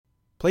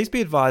Please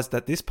be advised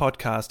that this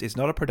podcast is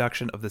not a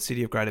production of the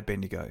City of Greater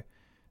Bendigo.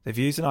 The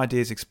views and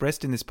ideas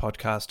expressed in this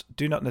podcast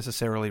do not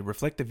necessarily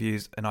reflect the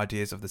views and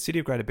ideas of the City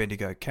of Greater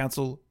Bendigo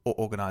Council or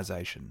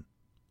organisation.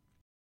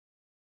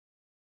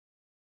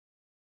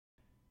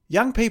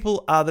 Young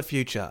people are the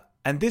future,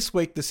 and this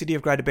week the City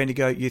of Greater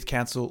Bendigo Youth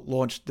Council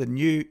launched the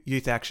new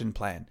Youth Action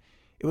Plan.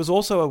 It was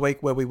also a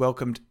week where we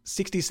welcomed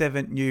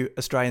 67 new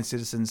Australian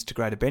citizens to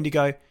Greater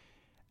Bendigo,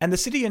 and the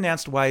city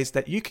announced ways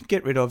that you can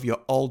get rid of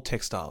your old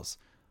textiles.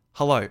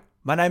 Hello,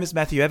 my name is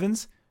Matthew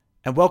Evans,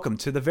 and welcome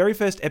to the very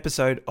first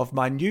episode of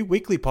my new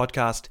weekly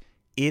podcast,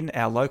 In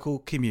Our Local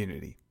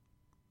Community.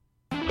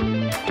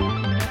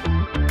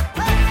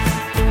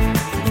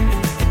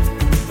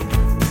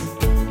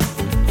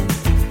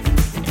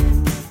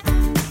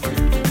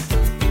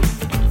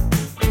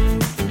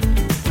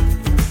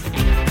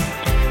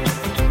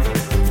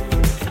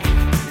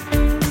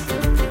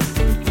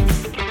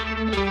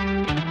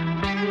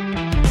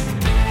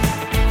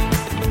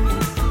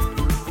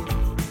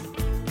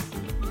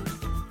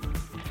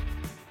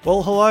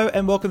 Well, hello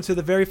and welcome to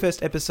the very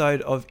first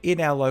episode of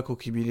In Our Local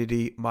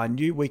Community, my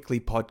new weekly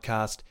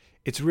podcast.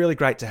 It's really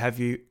great to have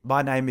you.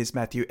 My name is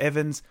Matthew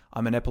Evans.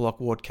 I'm an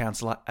Eppalock Ward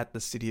Councillor at the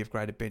City of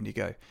Greater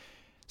Bendigo.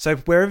 So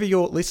wherever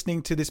you're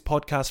listening to this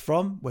podcast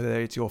from, whether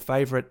it's your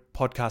favourite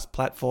podcast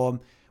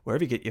platform,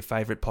 wherever you get your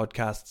favourite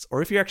podcasts,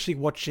 or if you're actually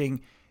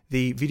watching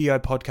the video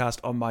podcast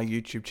on my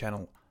YouTube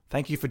channel,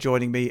 thank you for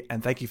joining me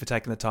and thank you for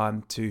taking the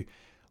time to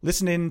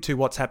listen in to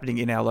what's happening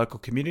in our local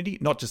community,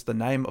 not just the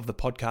name of the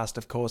podcast,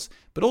 of course,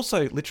 but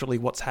also literally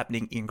what's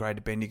happening in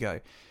Greater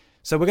Bendigo.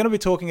 So we're going to be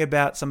talking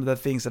about some of the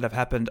things that have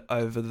happened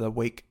over the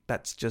week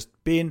that's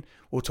just been.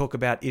 We'll talk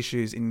about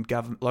issues in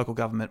local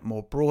government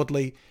more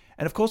broadly.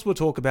 And of course, we'll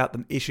talk about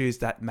the issues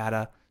that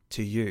matter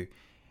to you.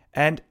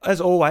 And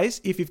as always,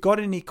 if you've got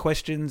any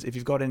questions, if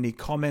you've got any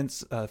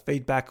comments,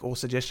 feedback or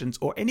suggestions,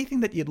 or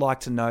anything that you'd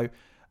like to know,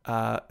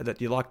 that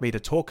you'd like me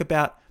to talk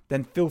about,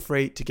 then feel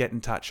free to get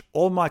in touch.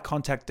 All my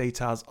contact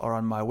details are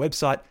on my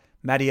website,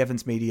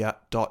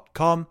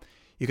 mattyevansmedia.com.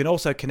 You can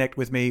also connect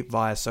with me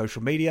via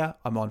social media.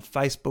 I'm on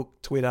Facebook,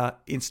 Twitter,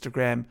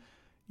 Instagram,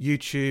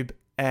 YouTube,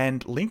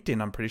 and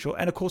LinkedIn, I'm pretty sure,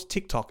 and of course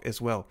TikTok as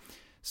well.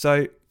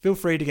 So feel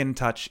free to get in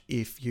touch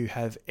if you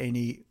have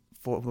any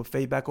form of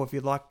feedback or if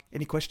you'd like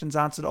any questions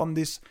answered on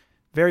this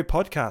very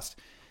podcast.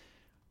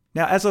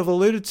 Now, as I've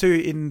alluded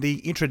to in the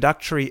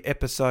introductory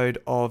episode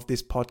of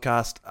this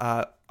podcast,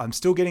 I'm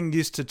still getting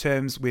used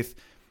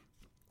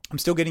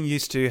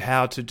to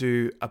how to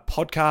do a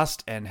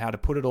podcast and how to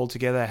put it all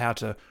together, how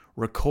to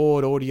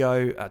record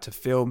audio, to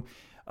film.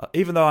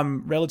 Even though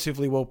I'm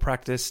relatively well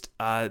practiced,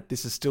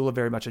 this is still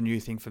very much a new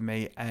thing for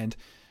me. And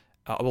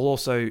I will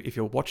also, if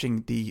you're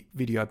watching the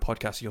video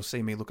podcast, you'll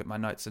see me look at my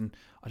notes. And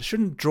I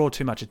shouldn't draw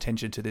too much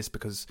attention to this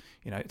because,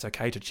 it's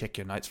okay to check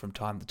your notes from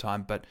time to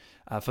time. But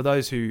for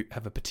those who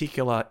have a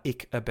particular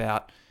ick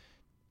about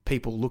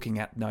people looking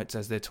at notes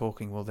as they're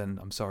talking, well, then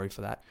I'm sorry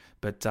for that.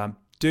 But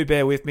do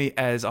bear with me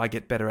as I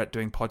get better at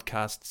doing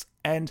podcasts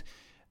and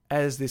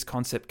as this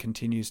concept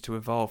continues to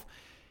evolve.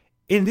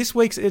 In this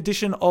week's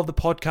edition of the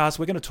podcast,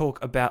 we're going to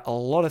talk about a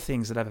lot of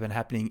things that have been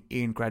happening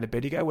in Greater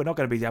Bendigo. We're not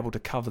going to be able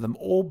to cover them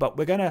all, but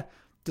we're going to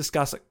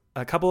discuss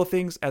a couple of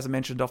things. As I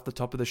mentioned off the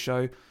top of the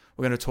show,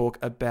 we're going to talk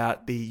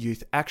about the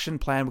Youth Action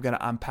Plan. We're going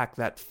to unpack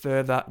that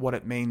further, what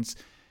it means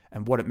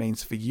and what it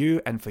means for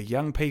you and for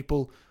young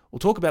people. We'll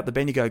talk about the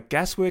Bendigo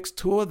Gasworks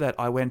tour that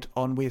I went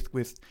on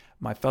with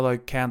my fellow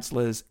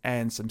councillors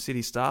and some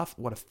city staff.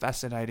 What a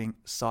fascinating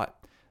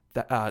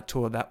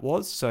tour that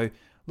was. So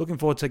looking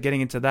forward to getting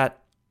into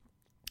that.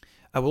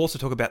 We'll also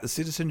talk about the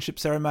citizenship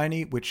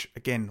ceremony, which,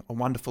 again, a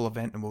wonderful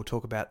event, and we'll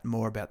talk about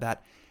more about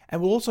that. And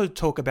we'll also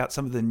talk about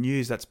some of the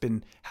news that's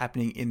been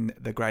happening in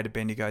the Greater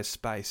Bendigo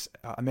space.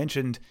 I'm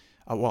going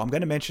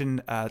to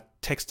mention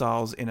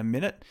textiles in a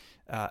minute,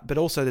 but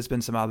also there's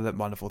been some other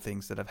wonderful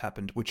things that have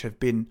happened, which have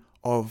been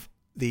of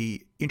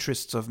the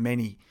interests of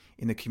many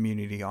in the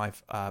community I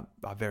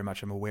very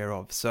much am aware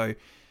of. So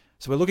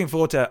we're looking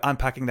forward to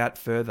unpacking that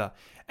further.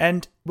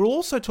 And we'll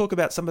also talk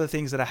about some of the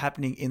things that are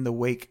happening in the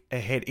week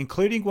ahead,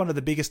 including one of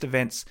the biggest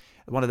events,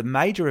 one of the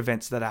major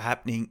events that are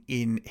happening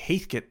in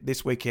Heathcote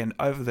this weekend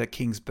over the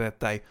King's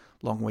birthday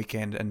long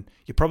weekend. And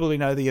you probably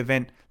know the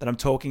event that I'm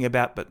talking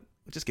about, but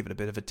we'll just give it a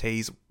bit of a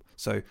tease.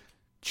 So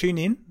tune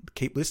in,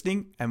 keep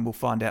listening, and we'll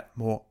find out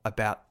more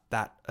about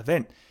that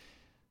event.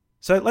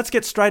 So let's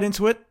get straight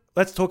into it.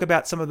 Let's talk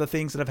about some of the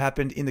things that have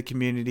happened in the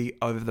community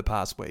over the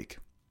past week.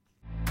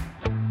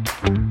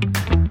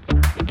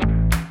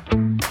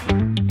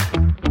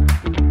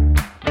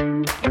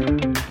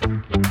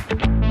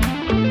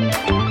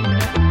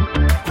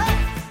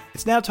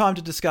 It's now time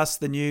to discuss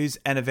the news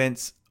and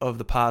events of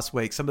the past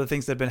week. Some of the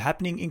things that have been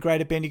happening in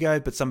Greater Bendigo,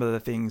 but some of the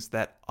things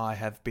that I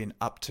have been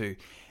up to.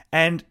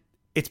 And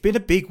it's been a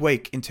big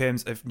week in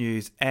terms of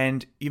news,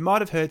 and you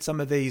might have heard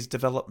some of these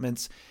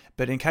developments,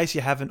 but in case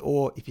you haven't,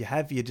 or if you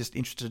have, you're just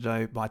interested to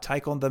know my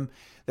take on them,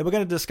 then we're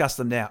going to discuss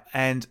them now.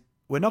 And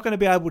we're not going to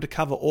be able to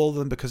cover all of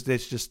them because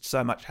there's just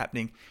so much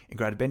happening in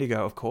Greater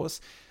Bendigo, of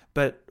course.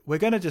 but we're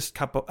going to just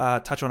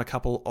touch on a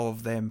couple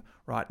of them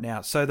right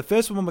now. So the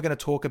first one we're going to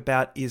talk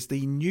about is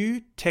the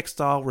new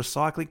textile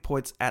recycling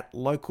points at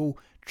local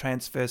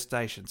transfer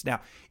stations. Now,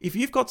 if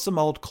you've got some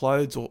old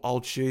clothes or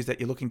old shoes that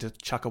you're looking to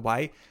chuck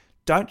away,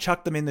 don't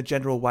chuck them in the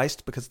general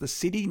waste, because the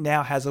city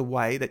now has a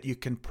way that you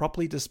can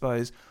properly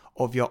dispose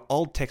of your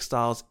old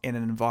textiles in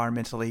an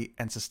environmentally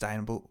and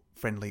sustainable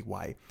friendly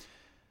way.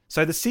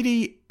 So the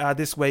city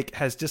this week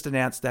has just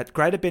announced that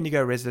Greater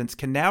Bendigo residents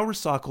can now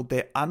recycle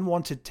their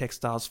unwanted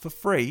textiles for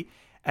free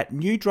at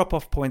new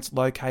drop-off points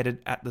located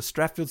at the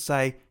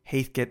Strathfield-Say,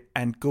 Heathcote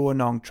and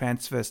Goonong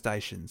transfer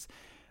stations.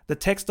 The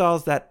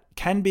textiles that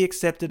can be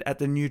accepted at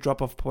the new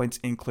drop-off points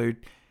include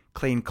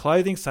clean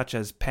clothing such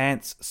as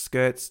pants,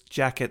 skirts,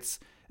 jackets,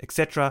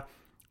 etc.,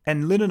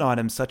 and linen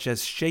items such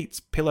as sheets,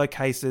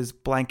 pillowcases,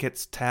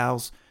 blankets,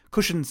 towels,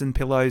 cushions and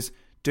pillows,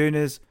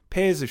 doonas,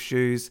 pairs of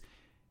shoes,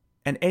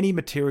 and any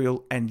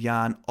material and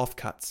yarn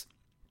offcuts.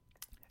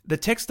 The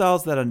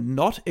textiles that are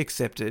not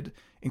accepted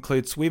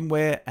include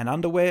swimwear and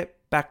underwear,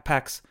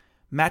 backpacks,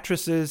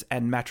 mattresses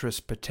and mattress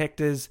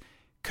protectors,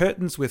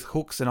 curtains with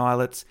hooks and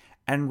eyelets,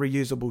 and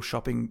reusable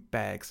shopping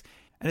bags.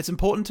 And it's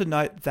important to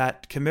note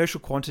that commercial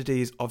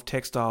quantities of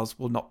textiles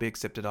will not be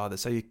accepted either.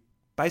 So you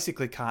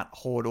basically can't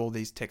hoard all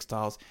these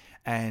textiles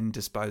and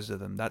dispose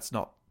of them. That's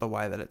not the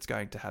way that it's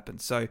going to happen.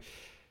 So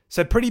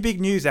pretty big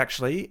news,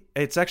 actually.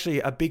 It's actually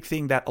a big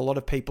thing that a lot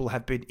of people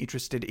have been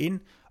interested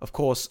in. Of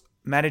course,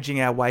 managing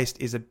our waste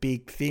is a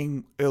big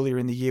thing. Earlier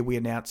in the year, we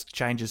announced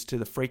changes to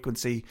the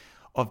frequency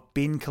of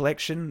bin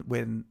collection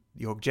when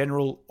your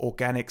general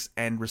organics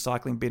and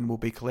recycling bin will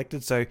be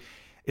collected. So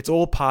it's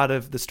all part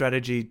of the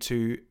strategy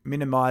to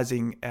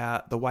minimizing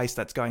the waste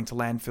that's going to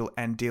landfill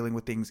and dealing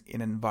with things in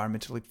an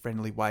environmentally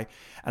friendly way.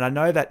 And I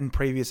know that in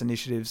previous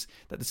initiatives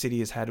that the city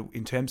has had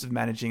in terms of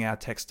managing our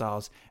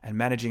textiles and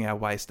managing our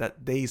waste,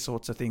 that these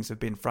sorts of things have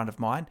been front of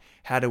mind.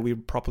 How do we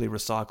properly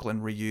recycle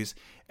and reuse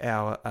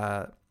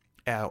our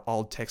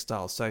old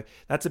textiles? So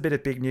that's a bit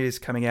of big news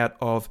coming out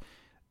of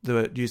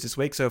the news this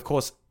week. So of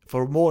course,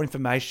 for more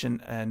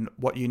information and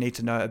what you need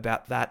to know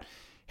about that,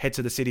 head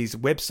to the city's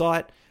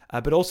website.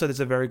 But also there's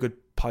a very good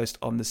post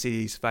on the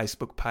city's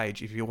Facebook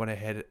page if you want to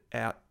head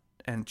out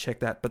and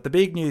check that. But the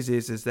big news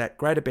is that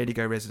Greater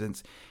Bendigo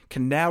residents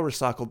can now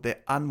recycle their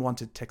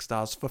unwanted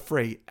textiles for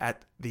free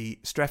at the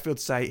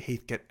Strathfield-Say,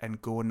 Heathcote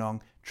and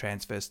Goonong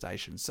transfer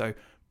stations. So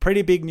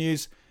pretty big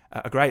news,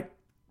 a great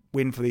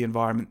win for the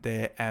environment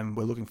there, and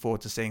we're looking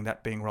forward to seeing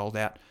that being rolled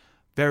out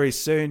very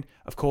soon.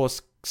 Of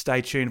course,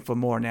 stay tuned for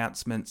more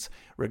announcements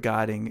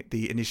regarding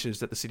the initiatives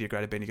that the City of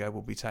Greater Bendigo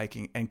will be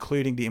taking,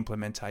 including the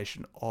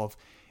implementation of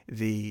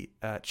the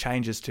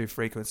changes to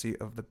frequency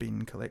of the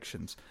bin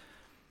collections.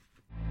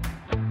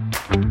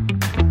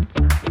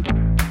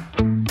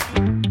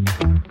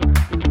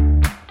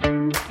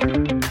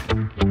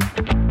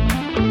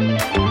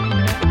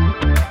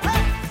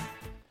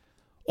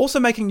 Also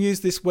making news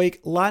this week,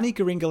 Lani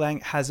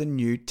Garingalang has a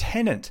new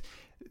tenant.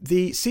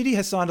 The city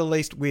has signed a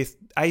lease with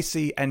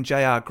AC and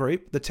JR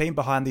Group, the team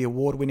behind the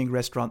award-winning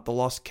restaurant The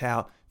Lost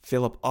Cow,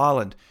 Phillip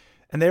Island.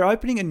 And they're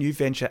opening a new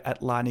venture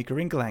at Lani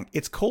Garingalang.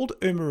 It's called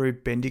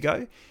Umaru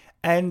Bendigo,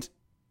 and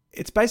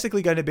it's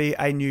basically going to be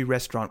a new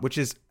restaurant, which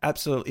is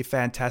absolutely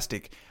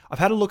fantastic. I've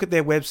had a look at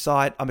their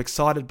website. I'm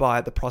excited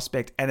by the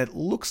prospect, and it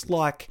looks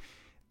like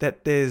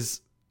that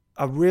there's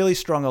a really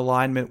strong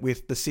alignment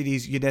with the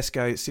city's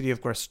UNESCO City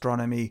of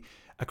Gastronomy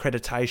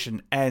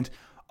accreditation. And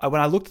when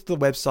I looked at the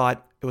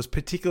website, it was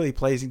particularly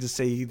pleasing to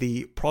see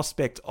the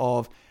prospect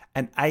of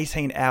an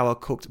 18-hour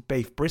cooked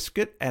beef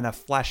brisket and a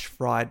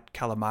flash-fried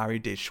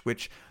calamari dish,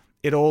 which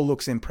it all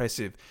looks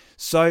impressive.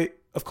 So,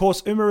 of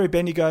course, Umaru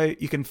Bendigo,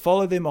 you can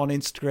follow them on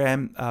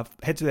Instagram,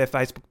 head to their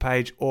Facebook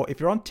page, or if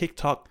you're on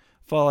TikTok,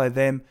 follow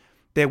them.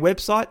 Their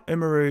website,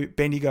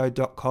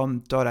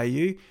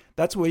 umarubendigo.com.au,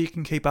 that's where you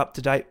can keep up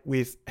to date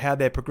with how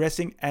they're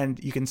progressing, and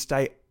you can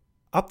stay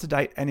up to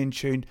date and in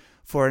tune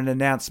for an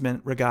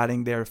announcement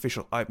regarding their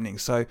official opening.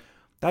 So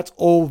that's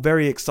all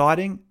very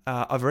exciting.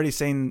 I've already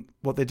seen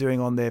what they're doing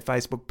on their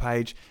Facebook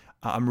page.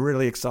 I'm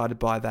really excited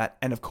by that.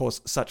 And of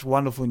course, such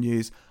wonderful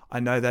news.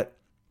 I know that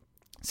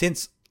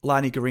since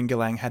Lani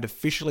Garingalang had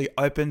officially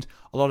opened,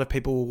 a lot of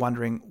people were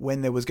wondering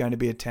when there was going to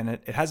be a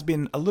tenant. It has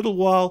been a little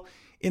while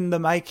in the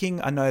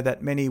making. I know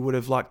that many would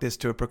have liked this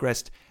to have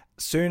progressed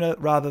sooner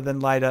rather than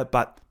later,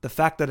 but the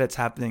fact that it's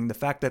happening, the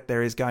fact that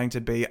there is going to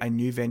be a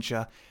new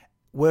venture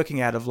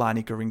working out of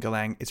Lani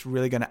Garingalang, it's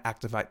really going to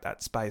activate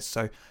that space.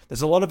 So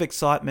there's a lot of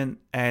excitement,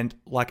 and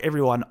like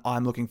everyone,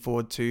 I'm looking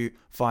forward to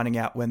finding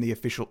out when the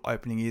official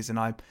opening is, and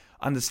I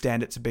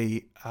understand it to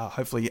be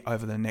hopefully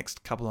over the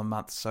next couple of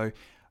months. So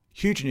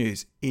huge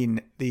news in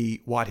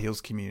the White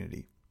Hills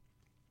community.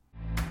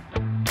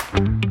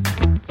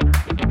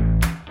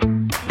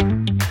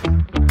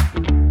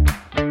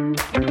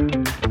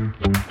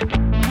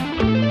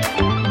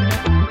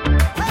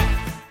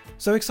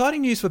 So exciting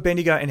news for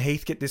Bendigo and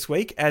Heathcote this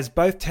week, as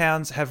both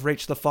towns have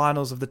reached the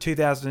finals of the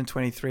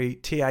 2023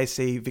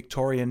 TAC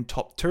Victorian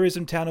Top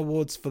Tourism Town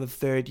Awards for the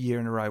third year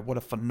in a row. What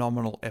a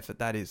phenomenal effort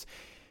that is.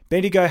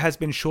 Bendigo has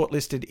been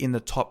shortlisted in the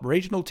top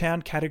regional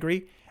town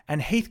category,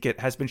 and Heathcote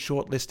has been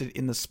shortlisted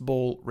in the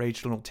small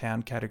regional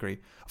town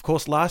category. Of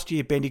course, last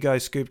year Bendigo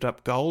scooped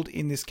up gold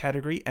in this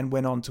category and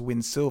went on to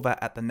win silver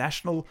at the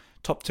National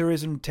Top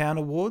Tourism Town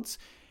Awards,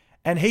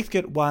 and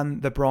Heathcote won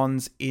the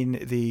bronze in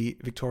the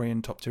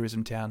Victorian Top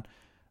Tourism Town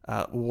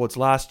Awards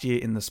last year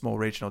in the small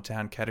regional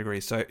town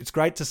category. So it's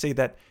great to see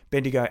that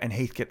Bendigo and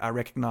Heathcote are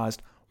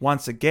recognised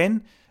once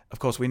again. Of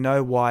course, we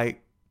know why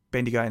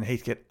Bendigo and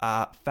Heathcote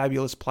are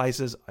fabulous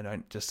places. I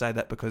don't just say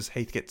that because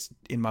Heathcote's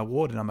in my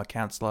ward and I'm a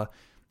councillor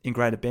in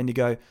Greater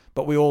Bendigo,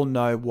 but we all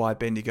know why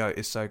Bendigo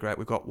is so great.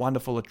 We've got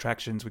wonderful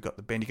attractions. We've got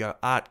the Bendigo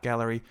Art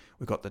Gallery.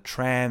 We've got the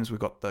trams.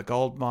 We've got the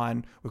gold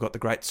mine. We've got the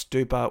Great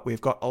Stupa.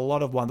 We've got a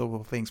lot of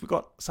wonderful things. We've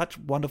got such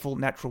wonderful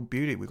natural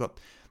beauty. We've got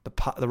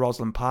the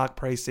Roslyn Park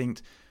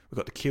precinct. We've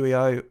got the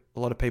QEO. A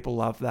lot of people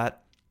love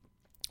that.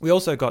 We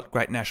also got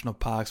great national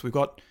parks. We've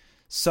got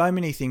so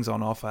many things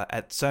on offer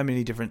at so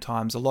many different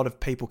times. A lot of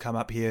people come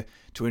up here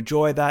to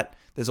enjoy that.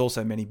 There's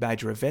also many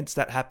major events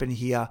that happen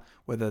here,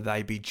 whether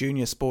they be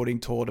junior sporting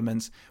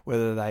tournaments,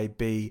 whether they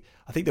be,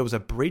 I think there was a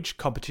bridge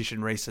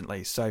competition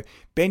recently. So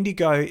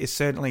Bendigo is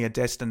certainly a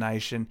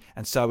destination,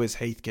 and so is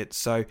Heathcote.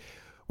 So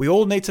we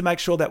all need to make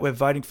sure that we're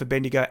voting for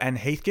Bendigo and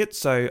Heathcote.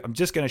 So I'm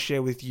just going to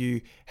share with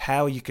you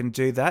how you can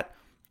do that.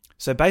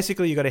 So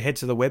basically, you've got to head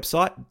to the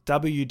website,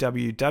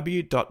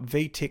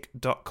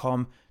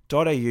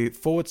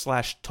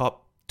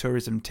 www.vtic.com.au/top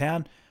tourism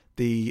town.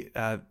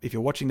 If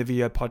you're watching the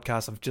video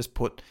podcast, I've just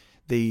put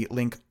the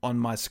link on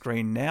my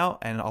screen now,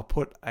 and I'll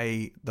put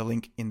the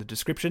link in the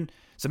description.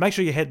 So make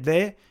sure you head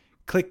there,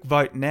 click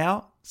vote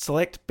now,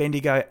 select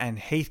Bendigo and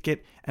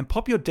Heathcote, and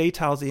pop your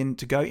details in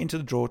to go into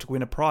the draw to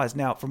win a prize.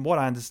 Now, from what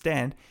I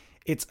understand,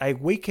 it's a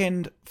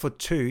weekend for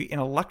two in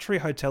a luxury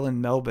hotel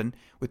in Melbourne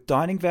with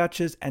dining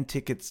vouchers and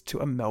tickets to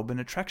a Melbourne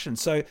attraction.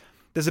 So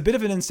there's a bit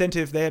of an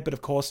incentive there, but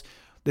of course,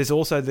 there's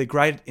also the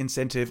great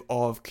incentive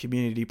of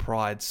community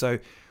pride. So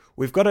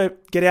we've got to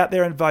get out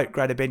there and vote,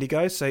 Greater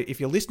Bendigo. So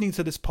if you're listening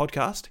to this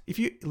podcast, if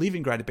you live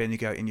in Greater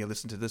Bendigo and you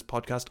listen to this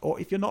podcast,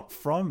 or if you're not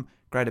from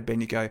Greater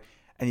Bendigo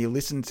and you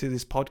listen to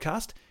this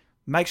podcast,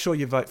 make sure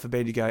you vote for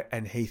Bendigo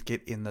and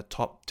Heathcote in the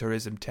Top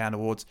Tourism Town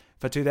Awards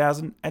for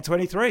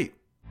 2023.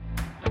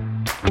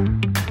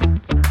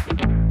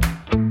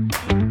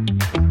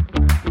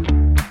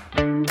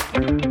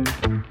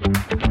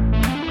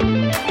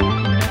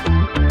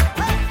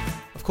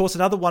 Of course,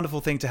 another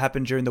wonderful thing to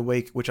happen during the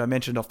week, which I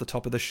mentioned off the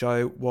top of the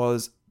show,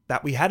 was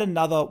that we had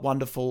another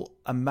wonderful,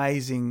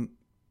 amazing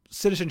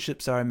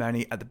citizenship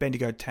ceremony at the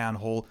Bendigo Town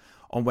Hall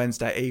on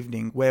Wednesday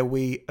evening, where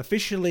we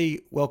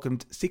officially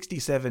welcomed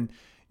 67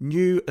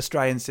 new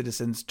Australian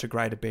citizens to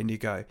Greater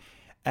Bendigo.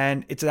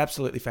 And it's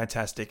absolutely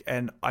fantastic.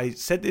 And I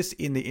said this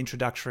in the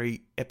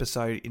introductory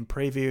episode in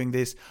previewing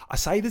this. I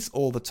say this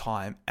all the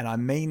time, and I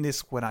mean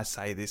this when I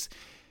say this.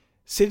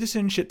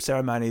 Citizenship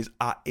ceremonies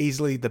are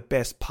easily the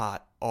best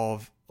part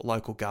of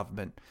local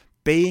government.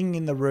 Being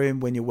in the room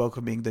when you're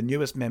welcoming the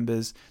newest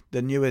members,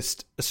 the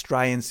newest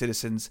Australian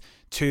citizens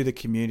to the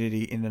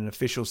community in an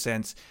official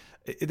sense,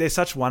 they're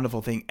such a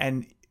wonderful thing.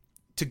 And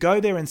to go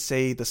there and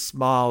see the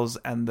smiles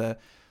and the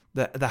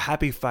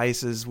happy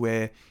faces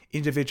where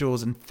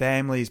individuals and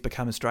families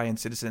become Australian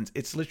citizens,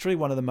 it's literally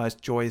one of the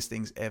most joyous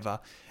things ever.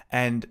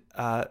 And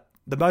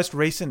the most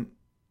recent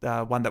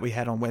one that we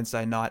had on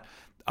Wednesday night,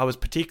 I was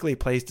particularly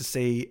pleased to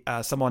see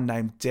someone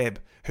named Deb,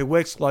 who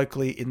works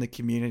locally in the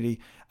community,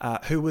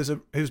 who was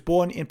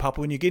born in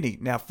Papua New Guinea.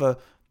 Now, for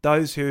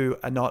those who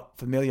are not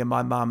familiar,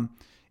 my mum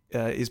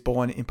is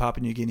born in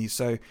Papua New Guinea.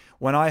 So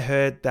when I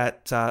heard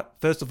that,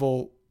 first of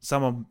all,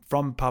 someone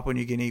from Papua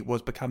New Guinea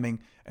was becoming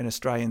an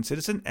Australian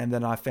citizen, and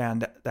then I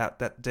found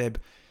that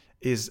Deb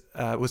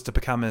was to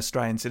become an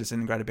Australian citizen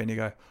in Greater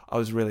Bendigo, I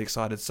was really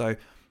excited. So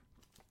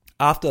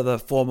after the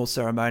formal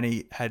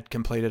ceremony had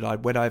completed, I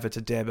went over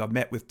to Deb. I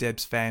met with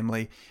Deb's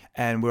family,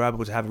 and we were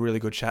able to have a really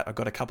good chat. I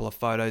got a couple of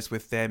photos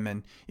with them,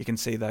 and you can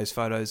see those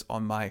photos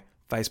on my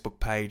Facebook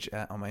page,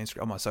 on my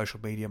Instagram, on my social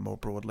media more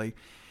broadly.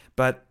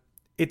 But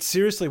it's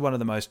seriously one of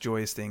the most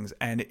joyous things,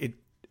 and it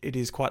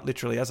is quite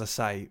literally, as I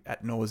say,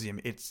 ad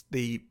nauseum. It's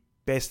the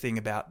best thing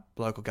about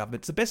local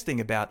government. It's the best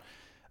thing about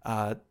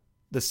the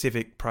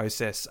civic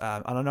process,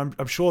 and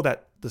I'm sure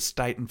that the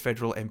state and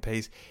federal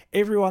MPs,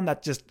 everyone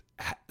that's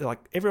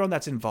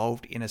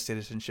involved in a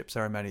citizenship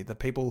ceremony, the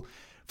people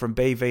from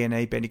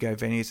BV&E, Bendigo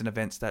Venues and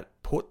Events, that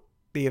put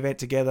the event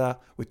together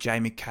with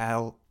Jamie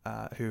Kale,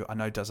 who I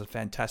know does a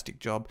fantastic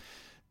job.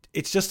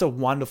 It's just a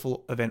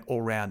wonderful event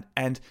all round,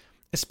 and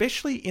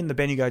especially in the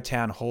Bendigo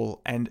Town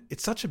Hall. And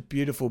it's such a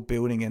beautiful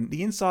building, and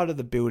the inside of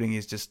the building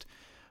is just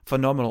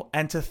phenomenal.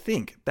 And to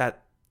think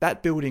that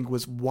that building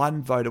was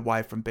one vote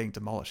away from being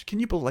demolished. Can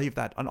you believe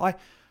that? And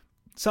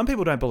some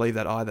people don't believe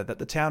that either, that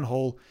the town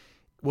hall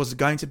was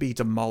going to be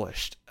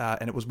demolished,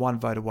 and it was one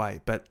vote away.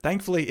 But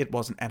thankfully it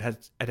wasn't, and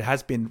it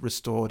has been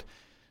restored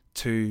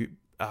to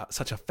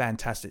such a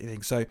fantastic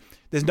thing. So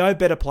there's no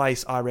better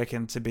place, I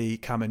reckon, to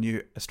become a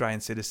new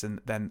Australian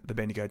citizen than the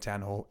Bendigo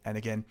Town Hall. And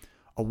again,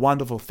 a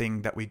wonderful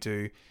thing that we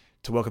do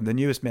to welcome the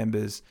newest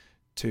members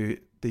to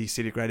the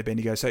city of Greater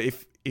Bendigo. So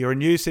if you're a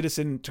new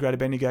citizen to Greater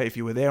Bendigo, if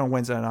you were there on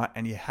Wednesday night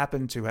and you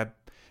happen to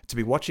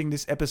be watching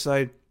this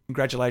episode,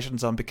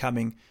 congratulations on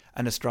becoming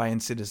an Australian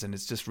citizen.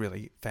 It's just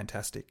really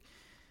fantastic.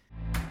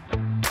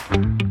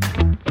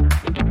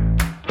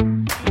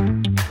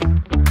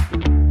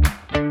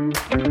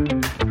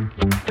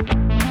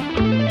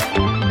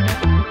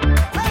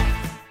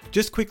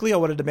 Just quickly, I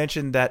wanted to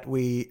mention that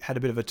we had a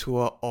bit of a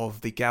tour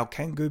of the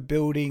Galkangu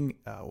building,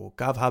 or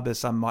GovHub as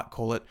some might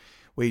call it.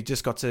 We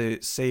just got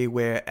to see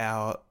where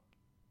our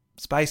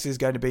space is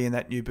going to be in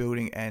that new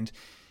building, and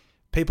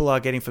people are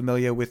getting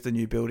familiar with the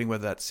new building,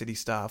 whether that's city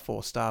staff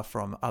or staff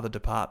from other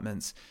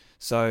departments.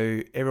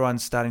 So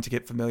everyone's starting to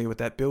get familiar with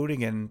that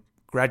building, and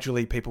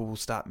gradually people will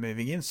start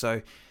moving in.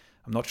 So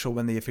I'm not sure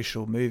when the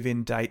official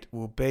move-in date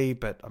will be,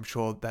 but I'm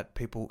sure that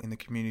people in the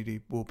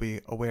community will be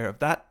aware of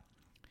that.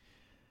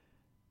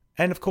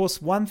 And of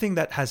course, one thing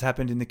that has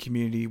happened in the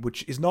community,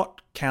 which is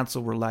not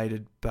council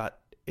related, but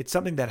it's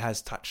something that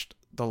has touched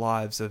the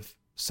lives of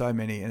so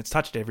many, and it's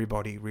touched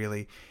everybody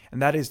really,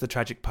 and that is the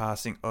tragic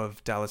passing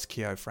of Dallas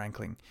Keogh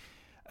Franklin.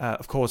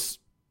 Of course,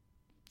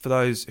 for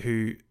those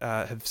who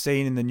have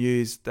seen in the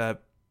news,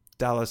 that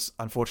Dallas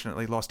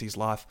unfortunately lost his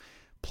life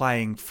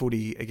playing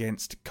footy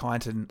against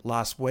Kyneton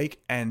last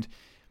week, and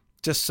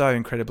just so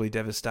incredibly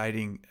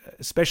devastating,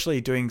 especially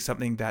doing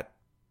something that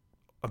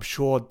I'm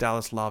sure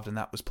Dallas loved, and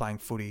that was playing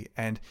footy.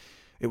 And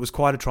it was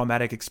quite a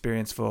traumatic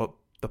experience for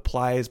the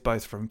players,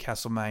 both from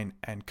Castlemaine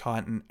and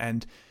Kyneton,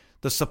 and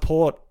the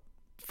support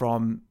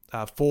from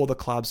for the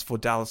clubs, for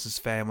Dallas's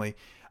family,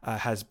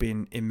 has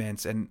been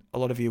immense. And a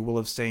lot of you will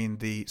have seen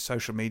the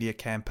social media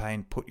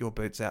campaign, Put Your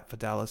Boots Out for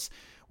Dallas,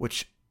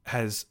 which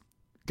has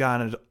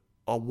garnered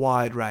a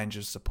wide range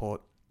of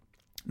support,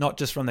 not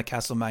just from the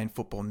Castlemaine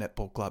Football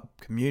Netball Club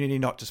community,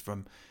 not just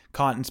from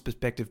Kyneton's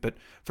perspective, but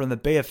from the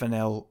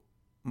BFNL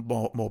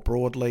more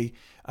broadly,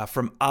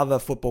 from other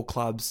football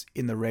clubs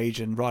in the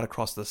region, right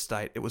across the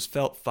state. It was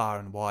felt far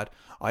and wide.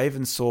 I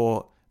even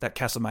saw that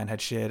Castlemaine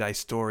had shared a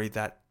story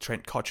that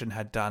Trent Cotchin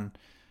had done,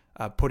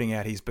 putting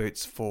out his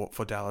boots for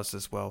Dallas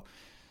as well.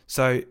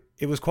 So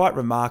it was quite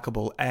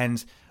remarkable.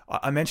 And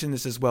I mentioned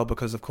this as well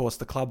because, of course,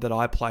 the club that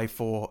I play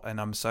for and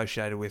I'm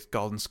associated with,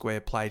 Golden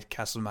Square, played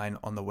Castlemaine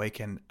on the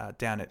weekend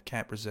down at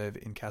Camp Reserve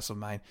in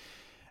Castlemaine.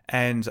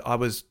 And I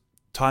was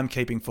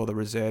timekeeping for the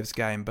reserves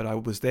game, but I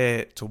was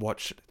there to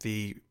watch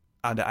the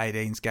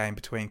under-18s game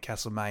between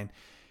Castlemaine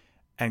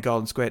and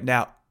Golden Square.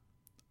 Now,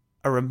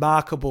 a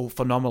remarkable,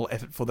 phenomenal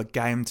effort for the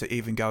game to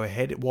even go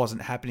ahead. It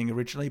wasn't happening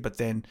originally, but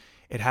then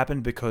it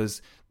happened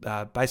because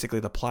basically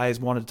the players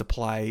wanted to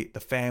play, the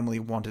family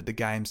wanted the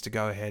games to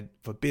go ahead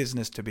for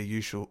business to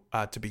be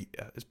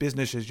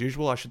business as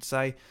usual, I should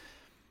say.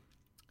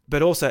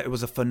 But also, it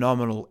was a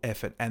phenomenal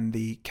effort. And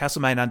the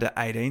Castlemaine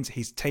under-18s,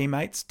 his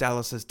teammates,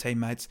 Dallas's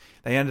teammates,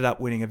 they ended up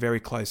winning a very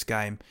close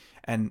game.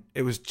 And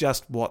it was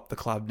just what the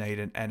club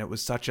needed. And it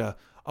was such a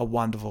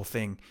wonderful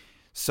thing.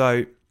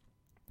 So,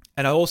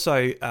 and I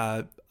also,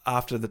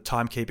 after the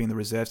timekeeping the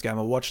reserves game,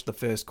 I watched the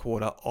first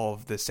quarter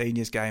of the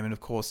seniors game. And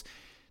of course,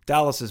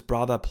 Dallas's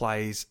brother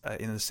plays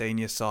in the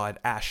senior side.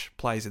 Ash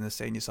plays in the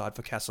senior side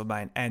for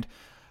Castlemaine. And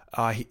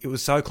it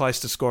was so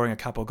close to scoring a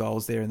couple of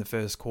goals there in the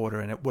first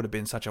quarter, and it would have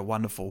been such a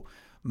wonderful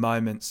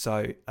moment.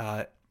 So,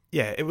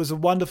 it was a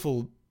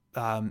wonderful,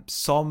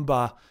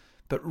 somber,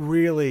 but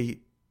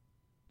really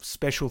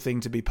special thing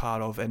to be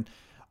part of. And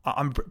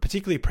I'm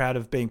particularly proud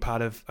of being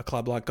part of a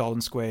club like Golden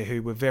Square,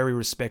 who were very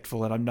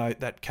respectful. And I know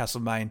that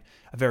Castlemaine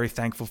are very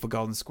thankful for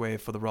Golden Square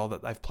for the role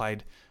that they've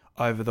played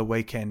over the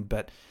weekend.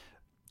 But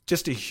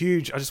just I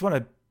just want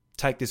to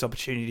take this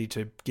opportunity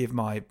to give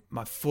my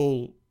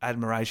full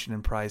admiration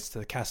and praise to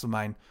the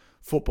Castlemaine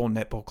Football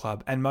Netball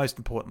Club, and most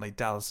importantly,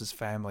 Dallas's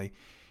family,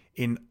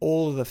 in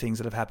all of the things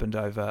that have happened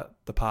over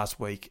the past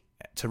week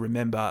to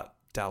remember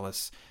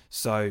Dallas.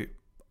 So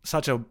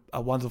such a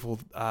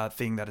wonderful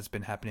thing that has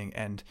been happening,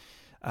 and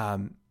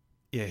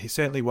he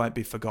certainly won't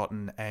be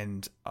forgotten.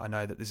 And I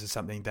know that this is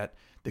something that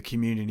the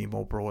community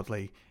more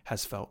broadly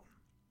has felt.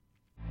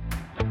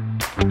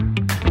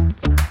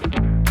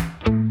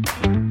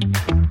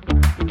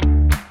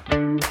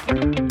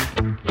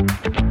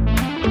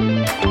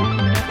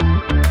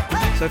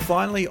 So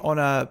finally, on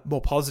a more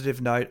positive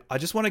note, I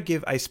just want to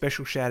give a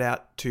special shout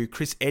out to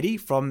Chris Eddy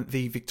from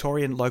the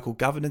Victorian Local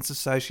Governance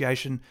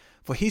Association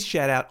for his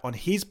shout out on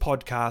his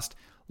podcast,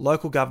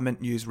 Local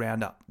Government News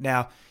Roundup.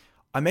 Now,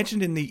 I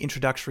mentioned in the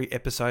introductory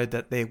episode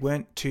that there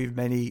weren't too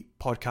many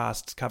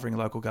podcasts covering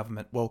local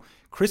government. Well,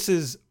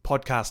 Chris's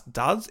podcast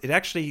does. It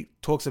actually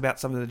talks about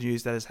some of the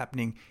news that is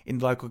happening in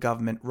local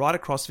government right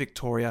across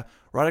Victoria,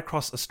 right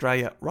across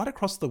Australia, right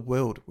across the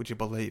world, would you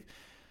believe?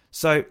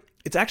 So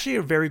it's actually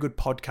a very good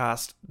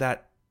podcast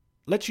that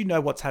lets you know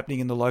what's happening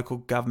in the local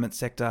government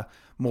sector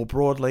more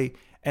broadly,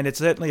 and it's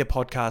certainly a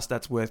podcast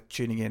that's worth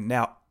tuning in.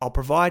 Now, I'll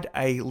provide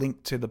a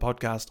link to the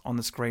podcast on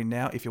the screen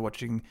now if you're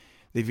watching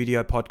the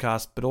video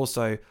podcast, but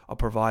also I'll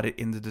provide it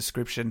in the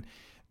description.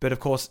 But of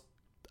course,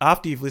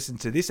 after you've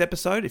listened to this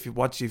episode,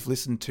 once you've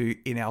listened to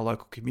In Our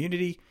Local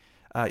Community,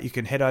 you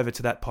can head over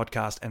to that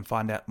podcast and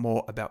find out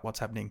more about what's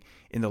happening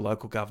in the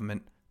local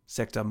government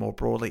sector more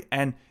broadly.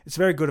 And it's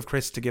very good of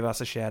Chris to give us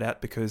a shout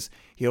out, because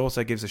he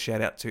also gives a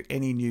shout out to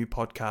any new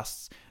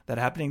podcasts that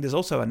are happening. There's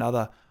also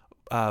another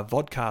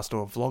vodcast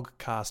or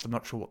vlogcast, I'm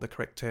not sure what the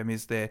correct term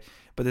is there,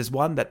 but there's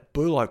one that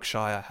Blue Oak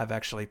Shire have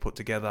actually put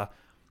together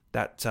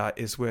that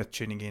is worth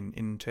tuning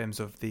in terms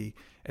of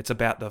it's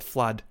about the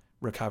flood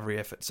recovery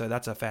effort. So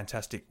that's a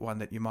fantastic one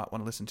that you might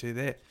want to listen to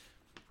there.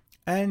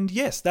 And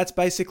yes, that's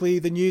basically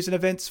the news and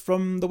events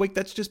from the week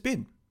that's just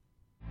been.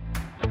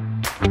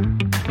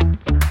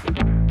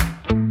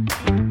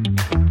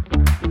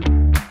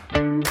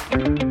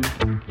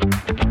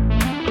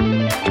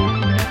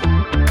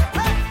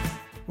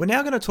 We're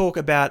now going to talk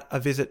about a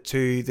visit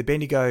to the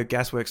Bendigo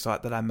Gasworks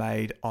site that I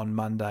made on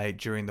Monday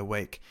during the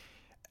week.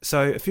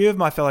 So a few of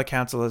my fellow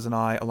councillors and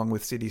I, along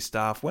with city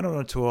staff, went on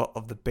a tour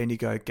of the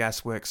Bendigo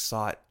Gasworks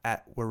site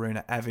at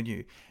Waroona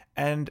Avenue,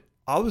 and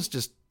I was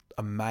just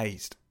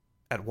amazed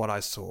at what I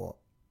saw.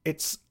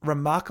 It's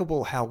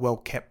remarkable how well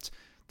kept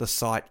the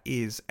site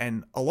is,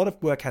 and a lot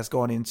of work has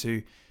gone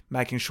into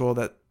making sure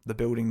that the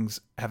buildings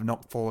have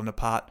not fallen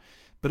apart,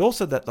 but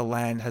also that the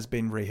land has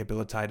been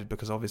rehabilitated,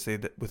 because obviously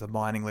that with a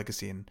mining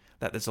legacy and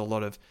that there's a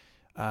lot of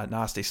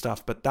nasty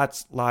stuff, but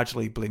that's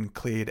largely been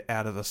cleared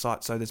out of the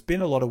site. So there's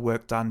been a lot of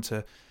work done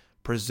to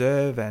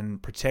preserve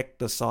and protect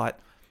the site,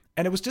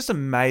 and it was just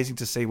amazing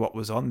to see what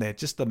was on there.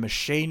 Just the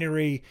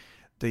machinery,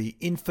 the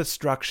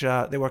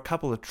infrastructure. There were a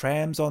couple of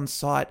trams on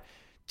site.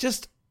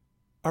 Just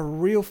a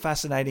real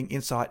fascinating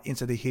insight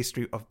into the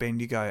history of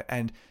Bendigo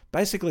and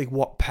basically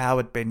what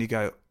powered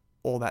Bendigo,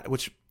 all that,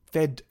 which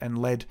fed and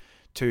led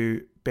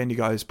to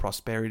Bendigo's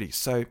prosperity.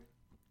 So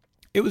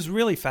it was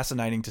really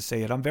fascinating to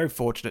see it. I'm very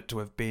fortunate to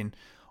have been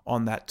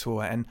on that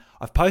tour, and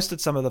I've posted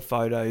some of the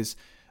photos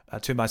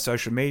to my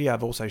social media.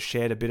 I've also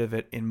shared a bit of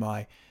it in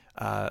my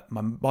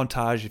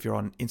montage. If you're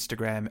on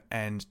Instagram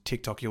and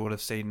TikTok, you would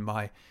have seen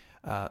my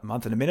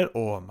month in a minute,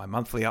 or my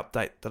monthly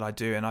update that I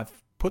do, and I've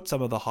put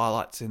some of the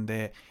highlights in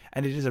there,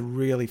 and it is a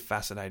really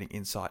fascinating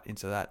insight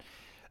into that.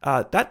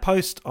 That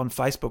post on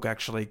Facebook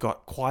actually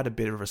got quite a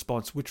bit of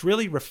response, which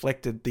really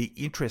reflected the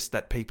interest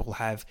that people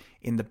have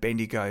in the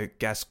Bendigo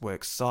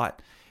Gasworks site.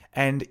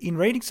 And in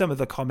reading some of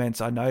the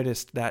comments, I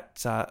noticed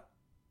that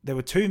there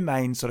were two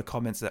main sort of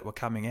comments that were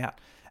coming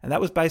out. And that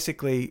was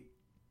basically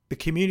the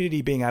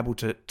community being able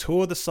to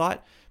tour the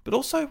site, but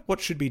also what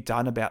should be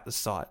done about the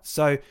site.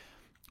 So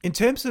in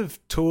terms of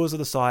tours of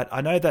the site,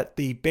 I know that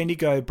the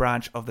Bendigo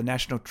branch of the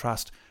National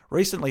Trust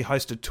recently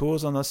hosted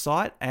tours on the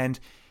site, and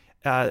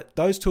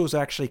those tours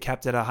are actually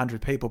capped at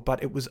 100 people,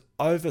 but it was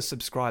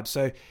oversubscribed.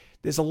 So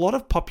there's a lot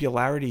of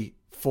popularity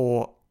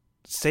for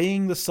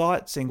seeing the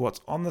site, seeing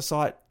what's on the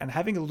site, and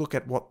having a look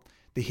at what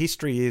the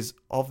history is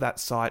of that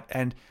site.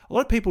 And a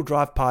lot of people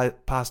drive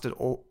past it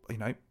all,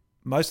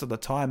 most of the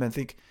time and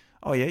think,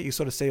 oh yeah, you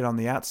sort of see it on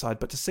the outside,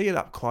 but to see it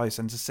up close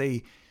and to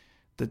see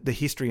the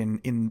history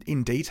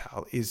in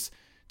detail is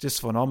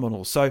just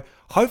phenomenal. So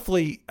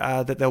hopefully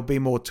that there'll be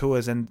more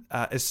tours, and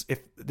if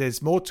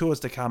there's more tours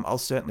to come, I'll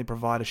certainly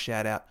provide a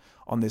shout out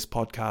on this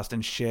podcast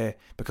and share,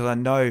 because I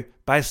know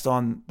based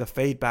on the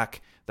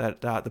feedback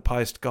that the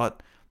post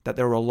got, that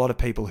there are a lot of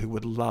people who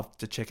would love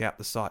to check out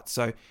the site.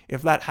 So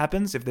if that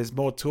happens, if there's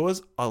more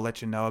tours, I'll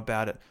let you know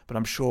about it, but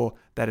I'm sure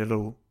that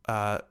it'll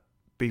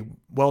be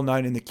well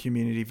known in the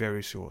community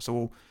very sure. So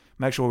we'll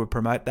make sure we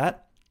promote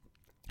that.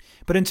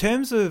 But in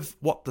terms of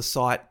what the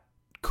site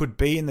could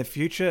be in the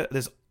future,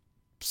 there's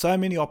so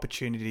many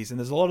opportunities, and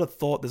there's a lot of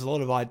thought, there's a lot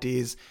of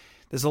ideas,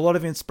 there's a lot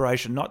of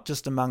inspiration, not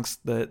just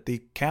amongst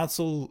the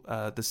council,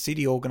 the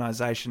city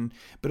organisation,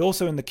 but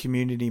also in the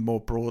community more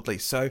broadly.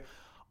 So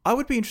I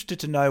would be interested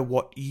to know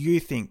what you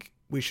think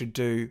we should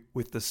do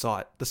with the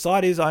site. The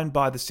site is owned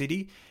by the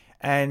city,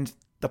 and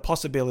the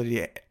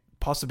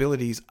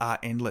possibilities are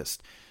endless.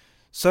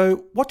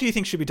 So what do you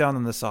think should be done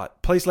on the site?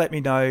 Please let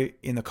me know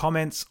in the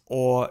comments,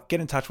 or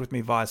get in touch with me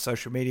via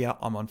social media.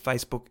 I'm on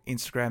Facebook,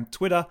 Instagram,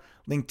 Twitter,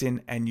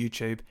 LinkedIn, and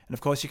YouTube. And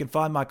of course, you can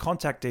find my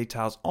contact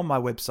details on my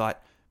website,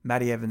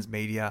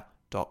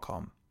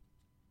 mattyevansmedia.com.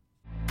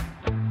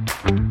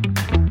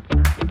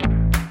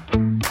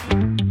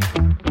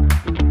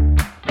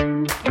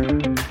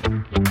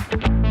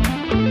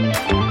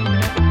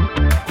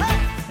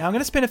 Now, I'm going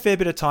to spend a fair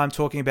bit of time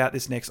talking about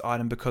this next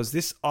item, because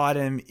this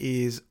item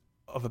is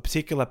of a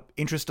particular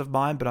interest of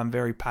mine, but I'm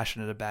very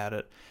passionate about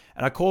it.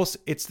 And of course,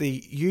 it's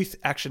the Youth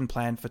Action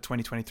Plan for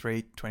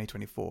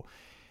 2023-2024.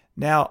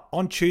 Now,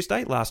 on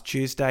last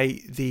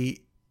Tuesday,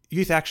 the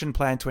Youth Action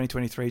Plan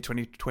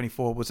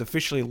 2023-2024 was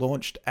officially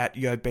launched at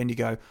Yo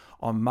Bendigo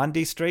on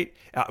Mundy Street.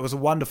 It was a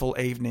wonderful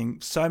evening.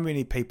 So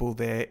many people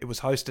there. It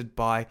was hosted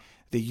by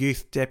the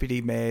Youth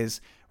Deputy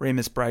Mayors,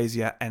 Remus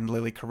Brazier and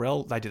Lily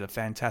Carell. They did a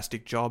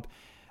fantastic job.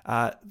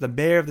 The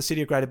Mayor of the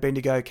City of Greater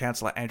Bendigo,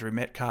 Councillor Andrew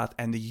Metcalf,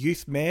 and the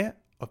Youth Mayor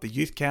of the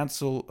Youth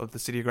Council of the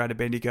City of Greater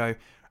Bendigo,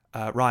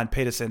 Ryan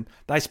Peterson,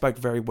 they spoke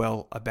very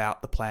well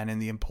about the plan and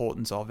the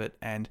importance of it,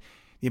 and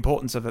the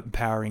importance of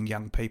empowering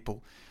young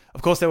people.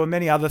 Of course, there were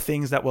many other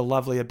things that were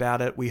lovely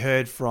about it. We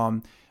heard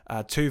from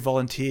two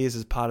volunteers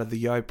as part of the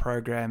Yo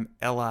program,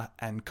 Ella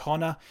and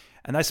Connor,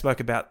 and they spoke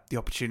about the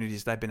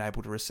opportunities they've been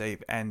able to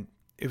receive, and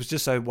it was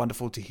just so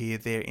wonderful to hear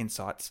their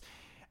insights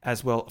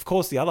as well. Of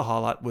course, the other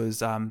highlight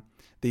was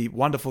the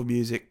wonderful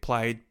music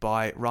played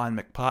by Ryan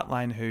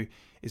McPartlane, who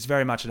is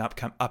very much an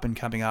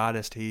up-and-coming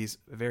artist. He's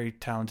a very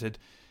talented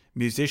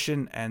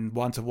musician and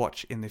one to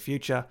watch in the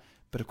future.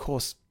 But of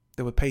course,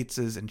 there were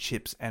pizzas and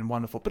chips and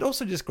wonderful, but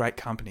also just great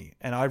company.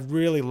 And I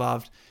really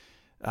loved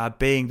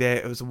being there.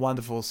 It was a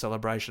wonderful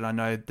celebration. I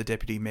know the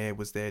Deputy Mayor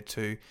was there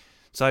too.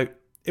 So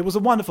it was a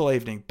wonderful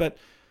evening. But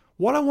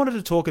what I wanted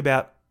to talk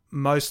about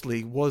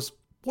mostly was,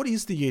 what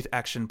is the Youth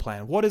Action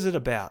Plan? What is it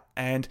about?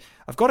 And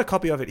I've got a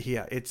copy of it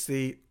here.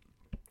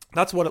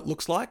 That's what it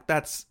looks like.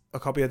 That's a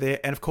copy of there.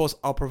 And of course,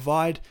 I'll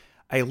provide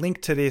a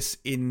link to this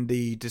in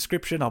the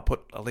description. I'll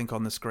put a link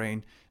on the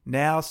screen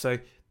now. So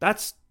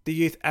that's the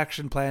Youth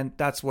Action Plan.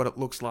 That's what it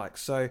looks like.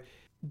 So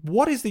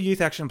what is the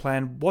Youth Action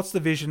Plan? What's the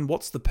vision?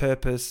 What's the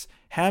purpose?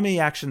 How many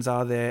actions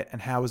are there?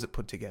 And how is it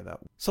put together?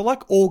 So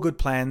like all good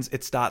plans,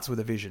 it starts with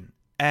a vision.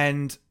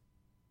 And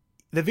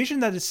the vision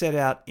that is set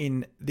out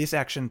in this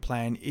action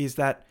plan is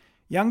that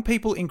young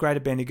people in Greater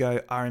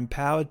Bendigo are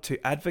empowered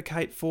to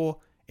advocate for,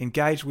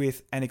 engage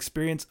with, and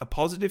experience a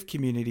positive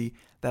community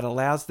that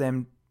allows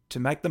them to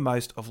make the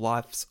most of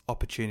life's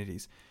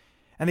opportunities.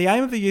 And the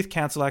aim of the Youth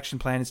Council Action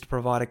Plan is to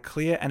provide a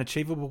clear and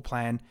achievable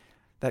plan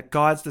that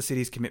guides the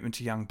city's commitment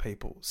to young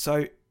people.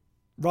 So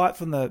right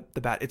from the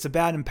bat, it's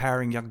about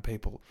empowering young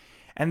people.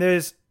 And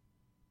there's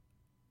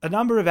a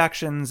number of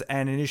actions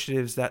and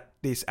initiatives that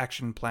this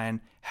action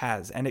plan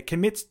has, and it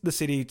commits the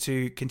city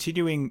to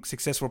continuing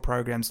successful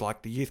programs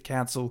like the Youth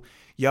Council,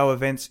 Yo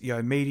Events,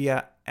 Yo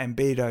Media,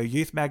 Ambido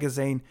Youth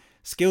Magazine,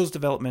 skills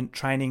development,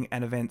 training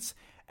and events,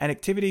 and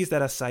activities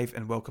that are safe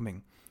and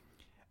welcoming.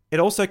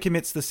 It also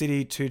commits the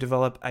city to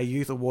develop a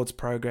youth awards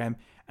program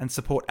and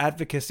support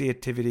advocacy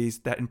activities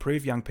that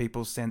improve young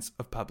people's sense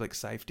of public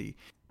safety.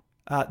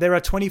 There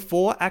are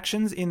 24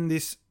 actions in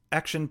this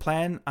action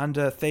plan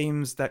under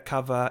themes that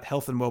cover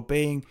health and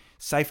well-being,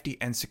 safety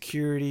and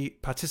security,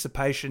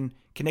 participation,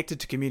 connected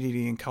to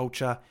community and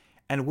culture,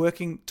 and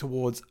working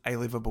towards a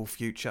livable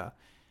future.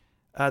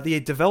 The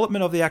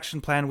development of the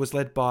action plan was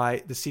led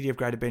by the City of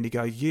Greater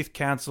Bendigo Youth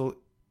Council,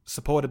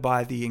 supported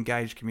by the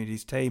Engaged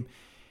Communities team,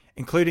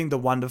 including the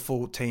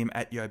wonderful team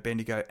at Yo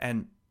Bendigo.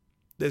 And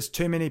there's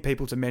too many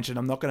people to mention.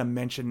 I'm not going to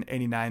mention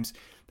any names.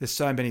 There's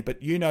so many,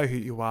 but you know who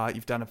you are.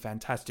 You've done a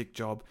fantastic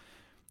job.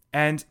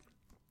 And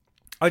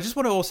I just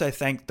want to also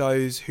thank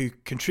those who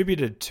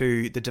contributed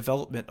to the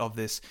development of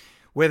this,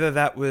 whether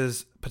that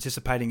was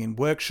participating in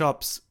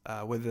workshops,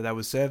 whether that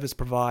was service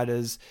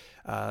providers,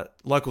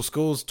 local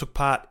schools took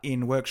part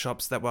in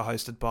workshops that were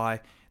hosted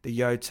by the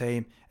Yo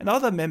team, and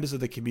other members of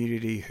the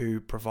community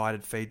who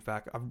provided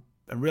feedback. I'm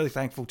really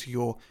thankful to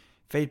your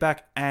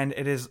feedback, and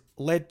it has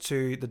led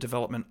to the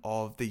development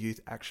of the Youth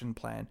Action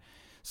Plan.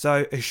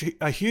 So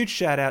a huge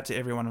shout out to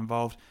everyone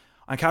involved.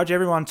 I encourage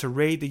everyone to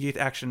read the Youth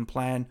Action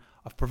Plan.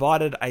 I've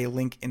provided a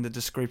link in the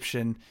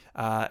description.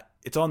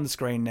 It's on the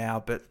screen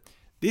now, but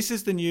this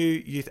is the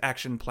new Youth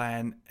Action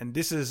Plan, and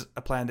this is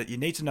a plan that you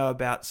need to know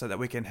about so that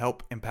we can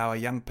help empower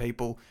young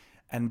people,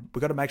 and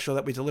we've got to make sure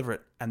that we deliver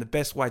it. And the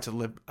best way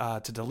to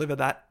deliver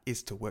that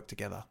is to work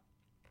together.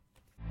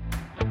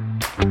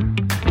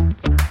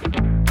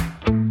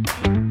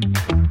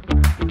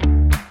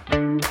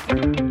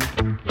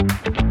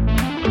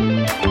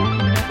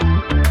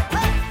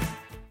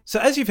 So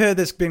as you've heard,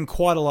 there's been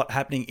quite a lot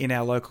happening in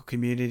our local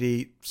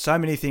community, so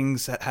many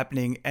things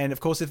happening. And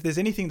of course, if there's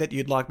anything that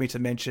you'd like me to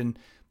mention,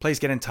 please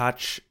get in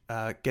touch.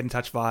 Get in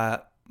touch via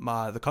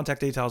the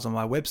contact details on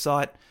my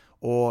website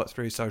or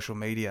through social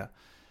media.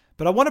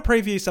 But I want to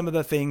preview some of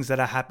the things that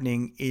are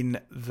happening in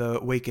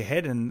the week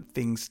ahead and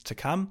things to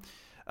come.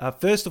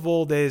 First of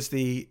all, there's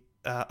the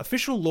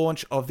official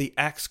launch of the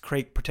Axe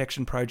Creek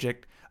Protection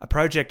Project, a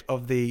project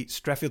of the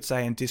Strathfield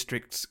Say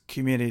District's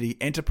community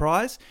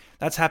enterprise.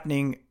 That's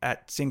happening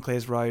at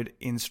Sinclair's Road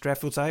in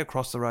Strathfield Say,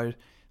 across the road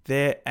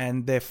there,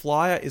 and their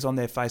flyer is on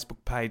their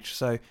Facebook page.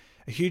 So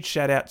a huge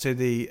shout out to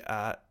the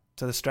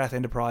Strath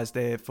Enterprise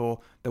there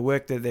for the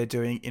work that they're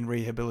doing in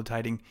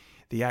rehabilitating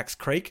the Axe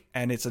Creek,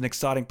 and it's an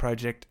exciting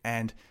project,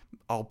 and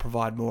I'll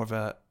provide more of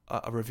a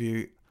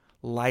review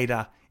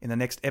later in the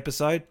next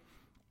episode.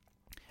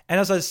 And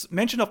as I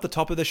mentioned off the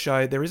top of the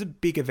show, there is a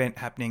big event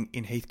happening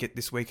in Heathcote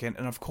this weekend.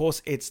 And of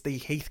course, it's the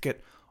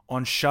Heathcote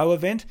on Show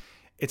event.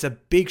 It's a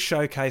big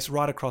showcase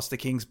right across the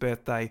King's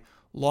birthday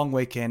long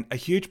weekend, a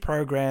huge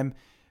program.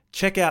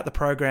 Check out the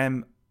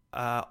program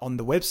on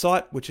the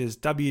website, which is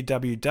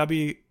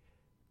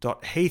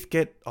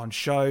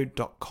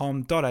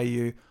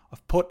www.heathcoteonshow.com.au.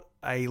 I've put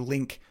a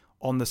link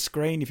on the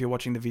screen if you're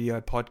watching the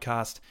video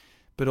podcast,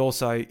 but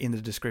also in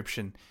the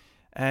description.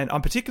 And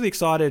I'm particularly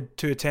excited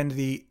to attend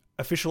the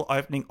official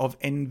opening of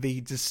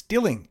Envy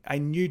Distilling, a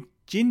new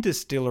gin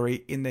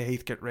distillery in the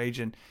Heathcote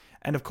region.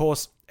 And of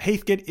course,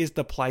 Heathcote is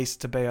the place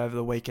to be over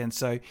the weekend.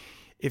 So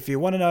if you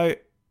want to know,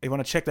 you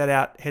want to check that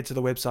out, head to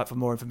the website for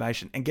more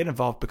information and get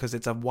involved, because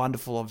it's a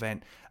wonderful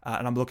event.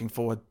 And I'm looking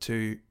forward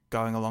to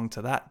going along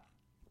to that.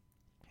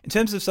 In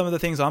terms of some of the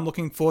things I'm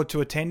looking forward to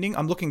attending,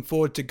 I'm looking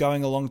forward to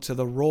going along to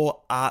the Raw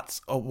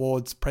Arts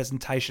Awards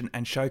presentation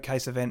and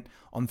showcase event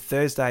on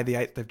Thursday, the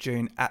 8th of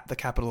June at the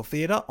Capitol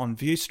Theatre on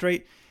View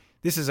Street.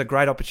 This is a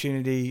great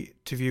opportunity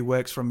to view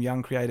works from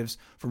young creatives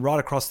from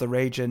right across the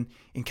region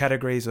in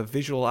categories of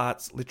visual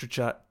arts,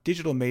 literature,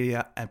 digital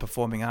media, and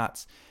performing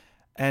arts.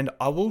 And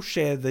I will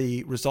share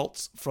the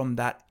results from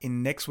that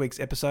in next week's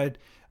episode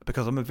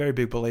because I'm a very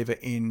big believer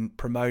in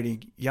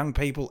promoting young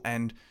people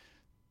and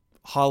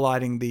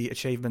highlighting the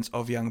achievements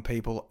of young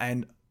people,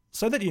 and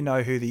so that you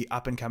know who the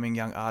up-and-coming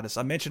young artists.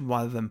 I mentioned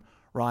one of them,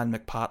 Ryan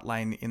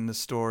McPartlane, in the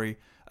story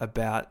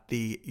about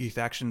the Youth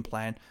Action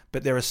Plan,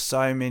 but there are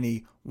so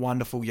many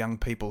wonderful young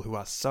people who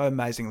are so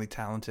amazingly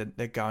talented.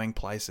 They're going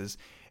places.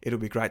 It'll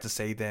be great to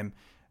see them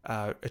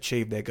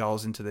achieve their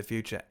goals into the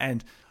future.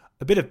 And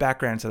a bit of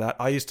background to that,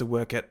 I used to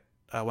work at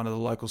one of the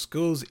local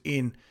schools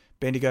in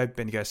Bendigo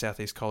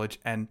Southeast College,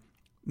 and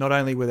not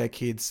only were their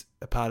kids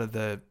a part of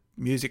the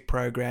music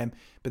program,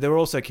 but there were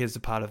also kids a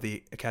part of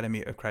the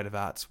Academy of Creative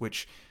Arts,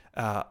 which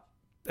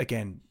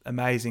again,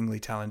 amazingly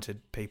talented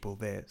people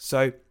there.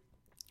 So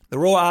the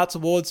Raw Arts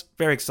Awards,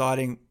 very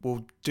exciting.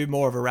 We'll do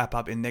more of a wrap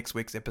up in next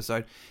week's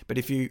episode, but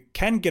if you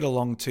can get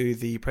along to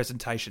the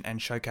presentation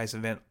and showcase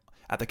event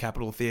at the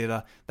Capitol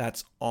Theatre,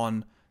 that's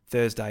on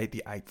Thursday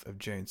the 8th of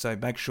June. So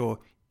make sure,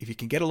 if you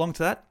can get along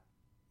to that,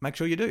 make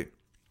sure you do.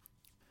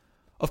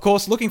 Of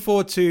course, looking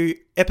forward to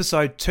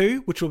episode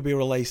 2, which will be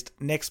released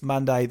next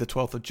Monday, the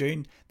 12th of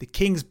June, the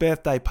King's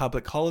Birthday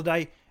public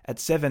holiday at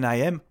 7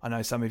 a.m. I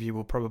know some of you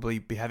will probably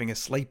be having a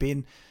sleep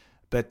in,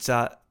 but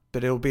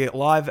it'll be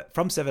live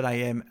from 7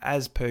 a.m.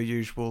 as per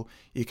usual.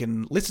 You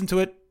can listen to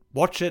it,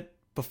 watch it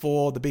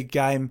before the big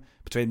game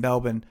between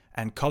Melbourne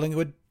and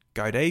Collingwood.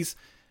 Go D's.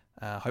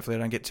 Hopefully I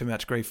don't get too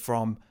much grief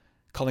from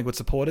Collingwood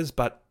supporters,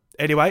 but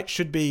anyway, it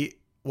should be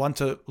one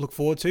to look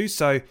forward to.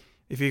 So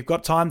if you've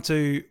got time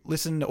to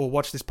listen or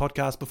watch this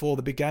podcast before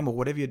the big game or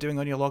whatever you're doing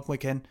on your long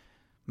weekend,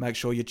 make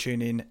sure you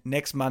tune in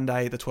next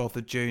Monday, the 12th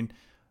of June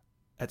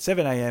at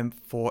 7 a.m.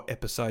 for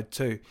episode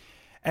 2.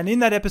 And in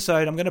that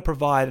episode, I'm going to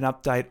provide an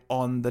update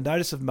on the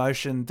notice of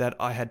motion that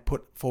I had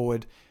put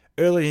forward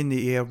early in the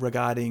year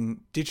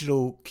regarding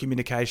digital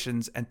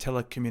communications and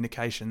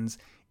telecommunications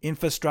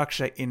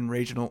infrastructure in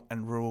regional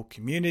and rural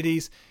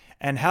communities,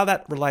 and how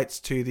that relates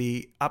to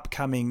the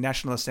upcoming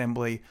National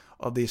Assembly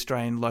of the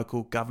Australian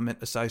Local Government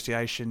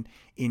Association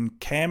in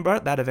Canberra.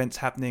 That event's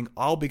happening.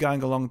 I'll be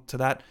going along to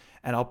that,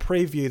 and I'll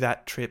preview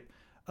that trip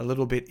a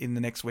little bit in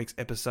the next week's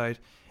episode.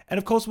 And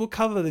of course, we'll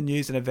cover the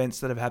news and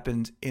events that have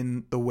happened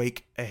in the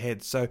week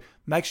ahead. So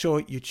make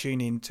sure you tune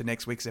in to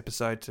next week's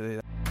episode to do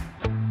that.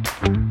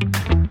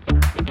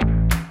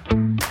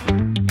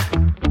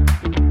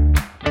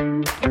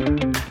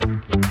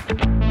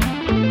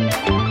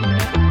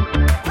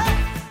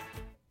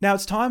 Now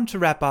it's time to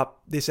wrap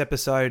up this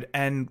episode,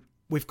 and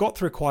we've got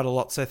through quite a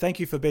lot, so thank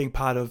you for being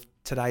part of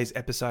today's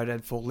episode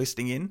and for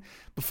listening in.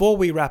 Before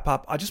we wrap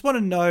up, I just want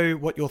to know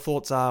what your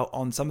thoughts are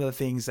on some of the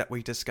things that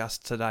we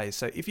discussed today.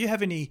 So if you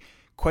have any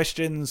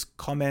questions,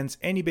 comments,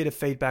 any bit of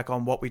feedback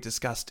on what we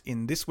discussed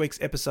in this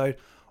week's episode,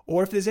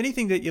 or if there's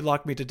anything that you'd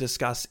like me to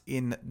discuss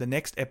in the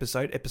next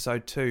episode,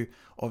 episode 2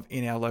 of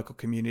In Our Local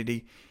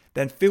Community,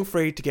 then feel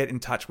free to get in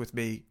touch with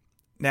me.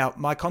 Now,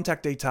 my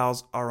contact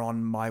details are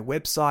on my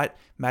website,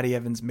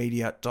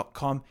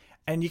 mattyevansmedia.com,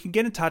 and you can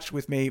get in touch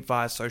with me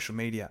via social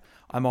media.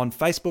 I'm on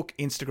Facebook,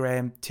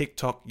 Instagram,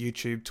 TikTok,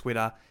 YouTube,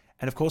 Twitter,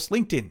 and of course,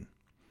 LinkedIn.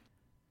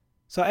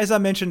 So as I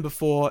mentioned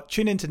before,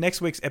 tune in to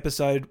next week's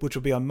episode, which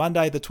will be on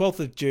Monday, the 12th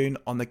of June,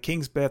 on the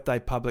King's Birthday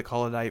public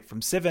holiday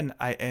from 7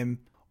 a.m.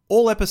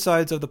 All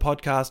episodes of the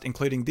podcast,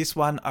 including this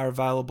one, are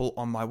available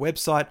on my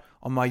website,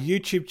 on my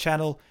YouTube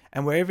channel,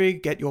 and wherever you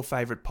get your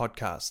favourite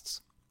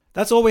podcasts.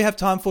 That's all we have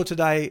time for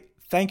today.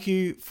 Thank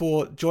you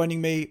for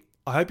joining me.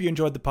 I hope you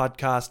enjoyed the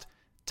podcast.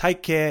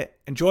 Take care,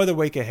 enjoy the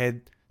week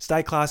ahead,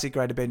 stay classy,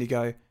 Greater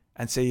Bendigo,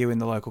 and see you in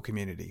the local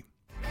community.